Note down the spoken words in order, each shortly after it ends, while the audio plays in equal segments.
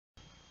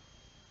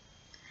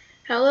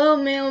Hello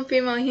male and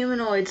female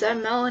humanoids,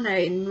 I'm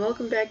Melanite and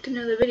welcome back to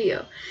another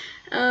video.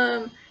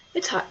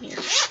 It's hot in here.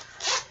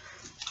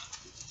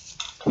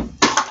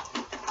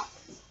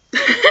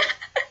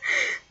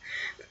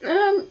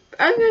 I'm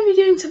gonna be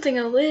doing something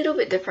a little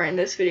bit different in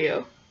this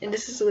video. And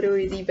this is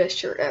literally the best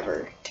shirt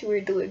ever. Too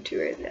weird to live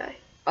to right now.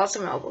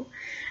 Awesome album.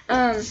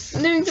 I'm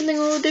doing something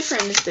a little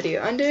different in this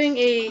video. I'm doing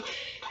a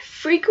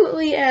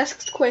frequently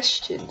asked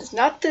questions.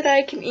 Not that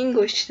I can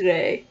English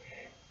today.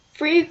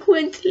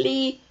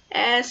 Frequently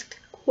asked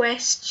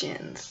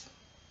questions.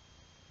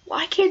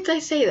 Why can't I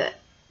say that?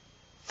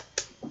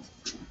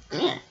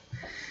 Yeah.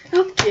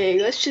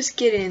 Okay, let's just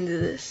get into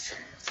this.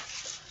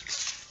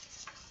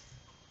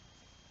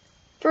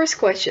 First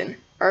question.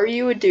 Are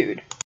you a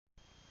dude?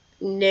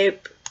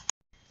 Nope.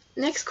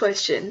 Next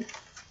question.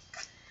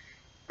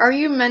 Are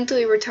you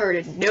mentally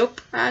retarded?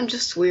 Nope. I'm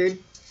just weird.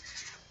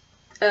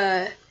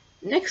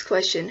 Next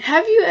question.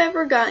 Have you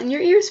ever gotten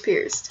your ears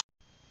pierced?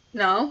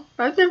 No,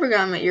 I've never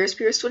gotten my ears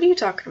pierced. What are you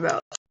talking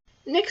about?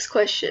 Next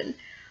question.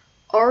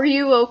 Are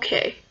you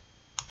okay?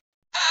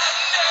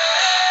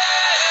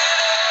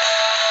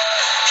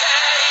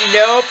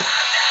 Nope.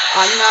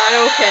 I'm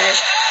not okay.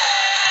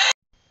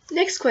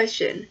 Next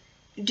question.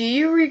 Do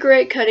you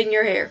regret cutting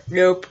your hair?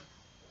 Nope.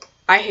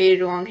 I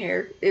hated long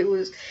hair. It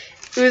was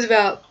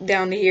about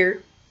down to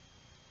here.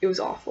 It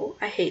was awful.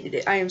 I hated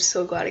it. I am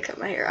so glad I cut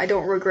my hair. I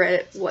don't regret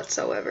it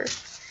whatsoever.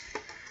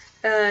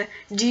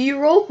 Do you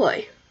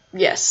roleplay?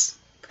 Yes.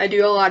 I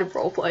do a lot of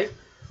roleplay.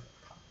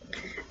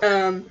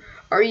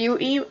 Are you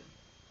emo? When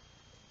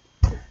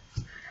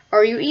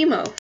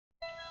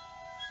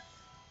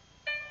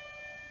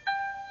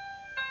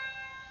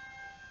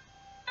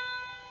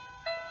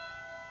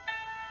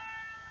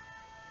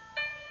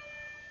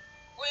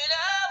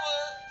I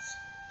was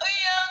a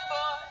young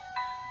boy,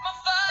 my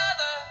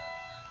father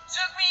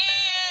took me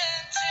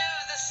into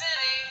the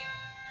city.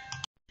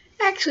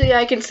 Actually,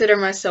 I consider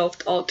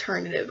myself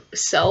alternative.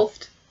 Self?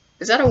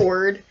 Is that a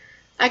word?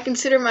 I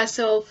consider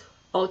myself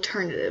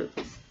alternative,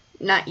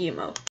 not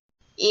emo.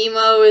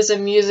 Emo is a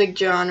music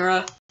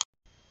genre.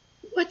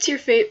 What's your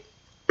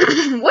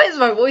what is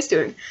my voice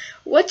doing?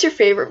 What's your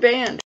favorite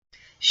band?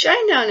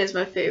 Shinedown is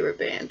my favorite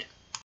band.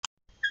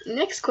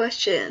 Next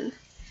question.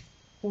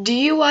 Do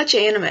you watch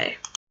anime?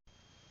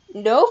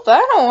 Nope, I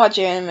don't watch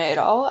anime at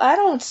all. I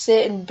don't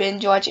sit and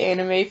binge watch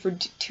anime for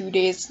 2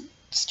 days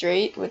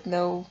straight with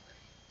no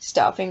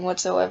stopping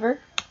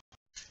whatsoever.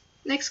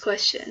 Next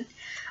question.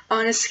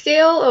 On a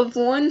scale of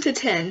 1 to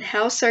 10,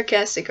 how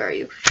sarcastic are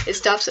you? It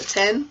stops at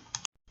 10.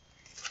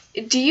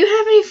 Do you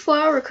have any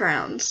flower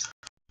crowns?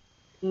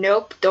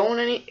 Nope,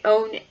 I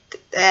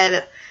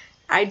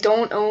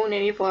don't own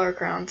any flower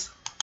crowns.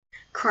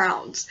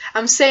 Crowns.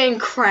 I'm saying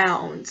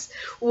crowns.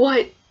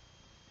 What?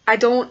 I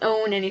don't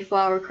own any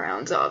flower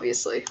crowns,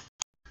 obviously.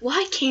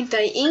 Why can't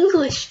I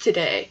English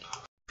today?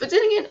 But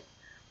then again,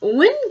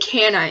 when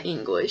can I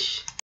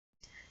English?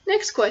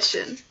 Next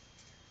question.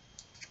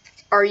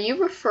 Are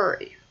you a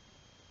furry?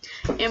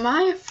 Am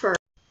I a furry?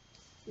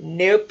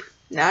 Nope,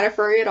 not a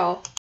furry at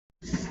all.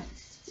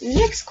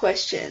 Next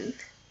question.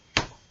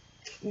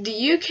 Do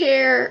you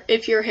care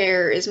if your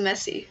hair is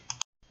messy?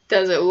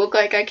 Does it look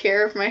like I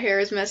care if my hair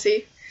is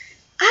messy?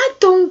 I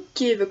don't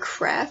give a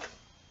crap.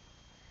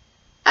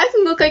 I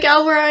can look like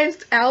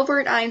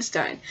Albert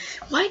Einstein.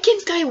 Why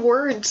can't I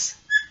words?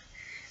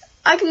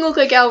 I can look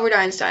like Albert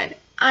Einstein.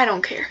 I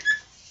don't care.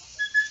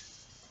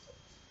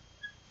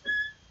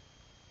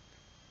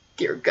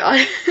 Dear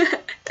God.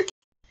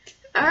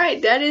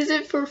 Alright, that is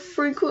it for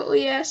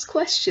frequently asked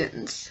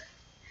questions.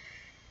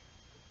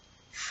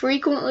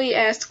 Frequently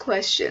asked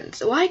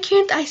questions. Why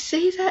can't I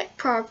say that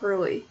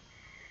properly?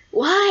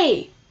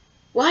 Why?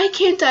 Why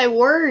can't I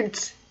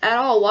words at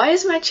all? Why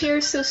is my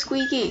chair so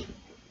squeaky?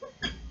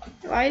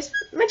 Why is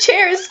my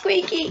chair is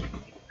squeaky?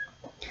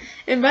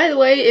 And by the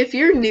way, if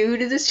you're new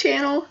to this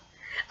channel,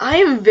 I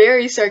am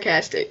very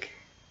sarcastic.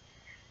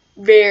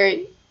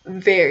 Very,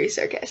 very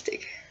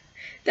sarcastic.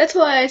 That's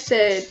why I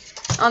said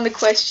on the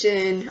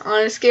question,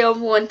 on a scale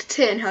of 1 to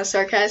 10, how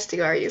sarcastic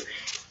are you?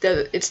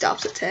 It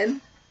stops at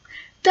 10.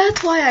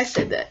 That's why I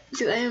said that,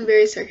 because I am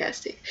very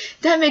sarcastic.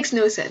 That makes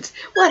no sense.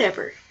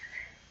 Whatever.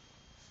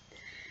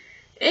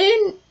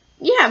 And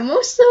yeah,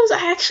 most of those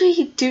I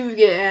actually do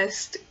get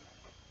asked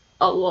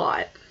a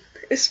lot.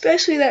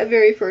 Especially that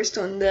very first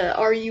one, the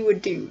are you a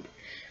dude?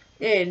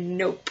 And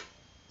nope.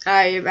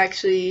 I am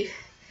actually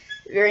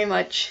very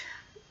much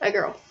a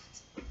girl.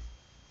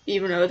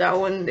 Even though that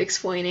wouldn't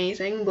explain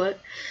anything, but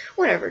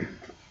whatever.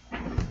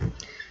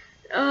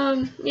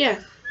 Yeah.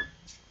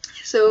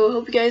 So,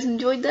 hope you guys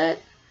enjoyed that.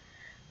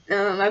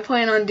 I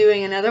plan on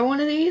doing another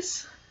one of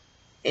these.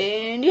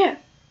 And yeah.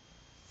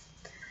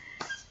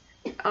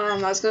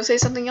 I was gonna say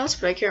something else,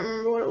 but I can't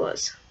remember what it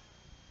was.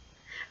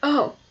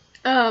 Oh,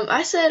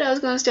 I said I was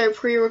gonna start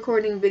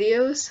pre-recording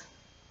videos.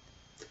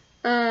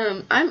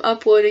 I'm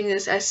uploading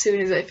this as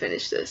soon as I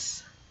finish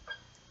this.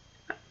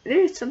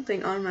 There's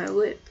something on my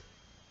lip.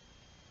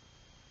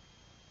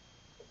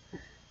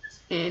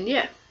 And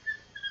yeah.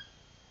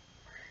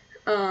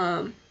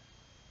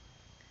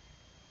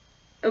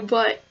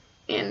 But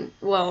And,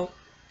 well,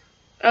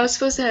 I was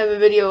supposed to have a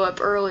video up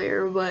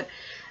earlier, but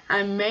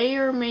I may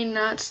or may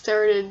not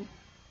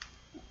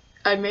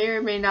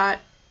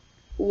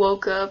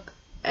woke up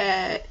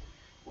at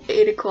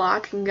 8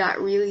 o'clock and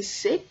got really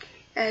sick,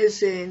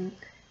 as in,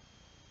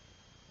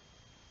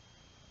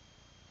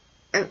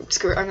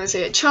 screw it, I'm gonna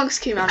say it, chunks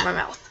came out of my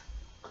mouth.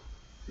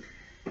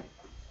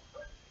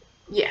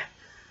 Yeah.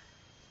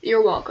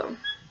 You're welcome.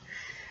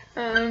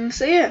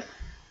 So yeah.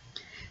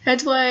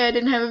 That's why I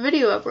didn't have a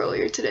video up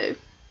earlier today.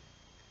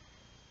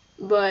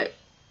 But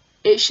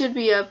it should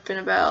be up in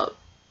about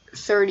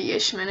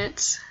 30-ish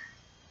minutes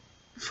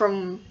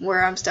from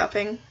where I'm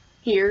stopping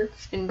here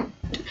in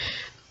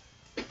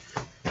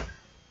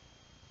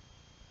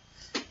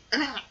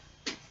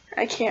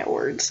I can't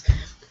words.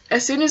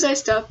 As soon as I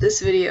stop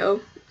this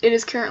video, it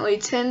is currently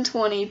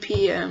 10:20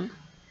 p.m.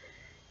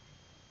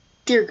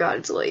 Dear God,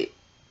 it's late.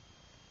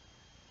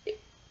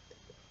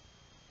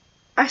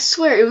 I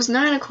swear, it was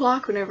 9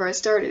 o'clock whenever I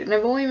started, and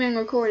I've only been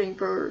recording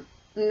for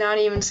not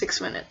even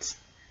 6 minutes.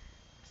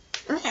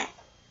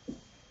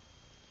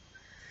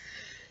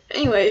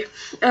 Anyway,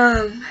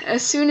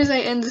 as soon as I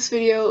end this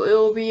video, it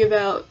will be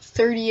about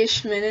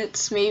 30-ish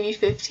minutes, maybe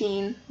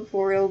 15,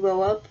 before it'll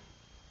go up.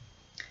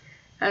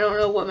 I don't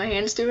know what my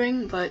hand's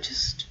doing, but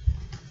just...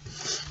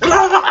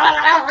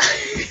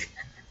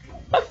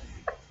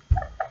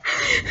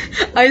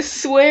 I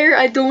swear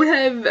I don't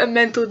have a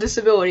mental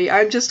disability,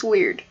 I'm just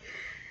weird.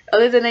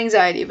 Other than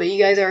anxiety, but you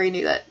guys already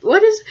knew that.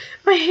 What is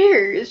my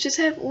hair? It's just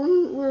have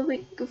one little,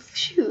 like,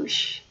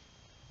 shoosh.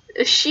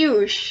 A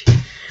shoosh.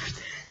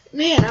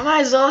 Man, I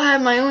might as well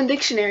have my own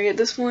dictionary at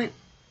this point.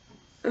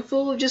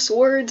 Full of just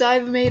words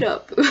I've made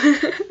up.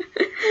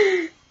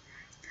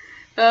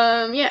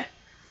 Yeah.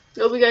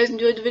 Hope you guys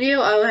enjoyed the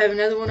video. I will have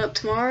another one up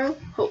tomorrow,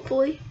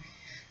 hopefully.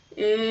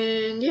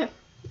 And yeah,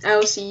 I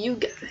will see you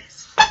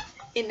guys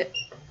in the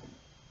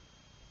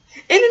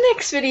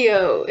next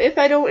video, if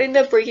I don't end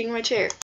up breaking my chair.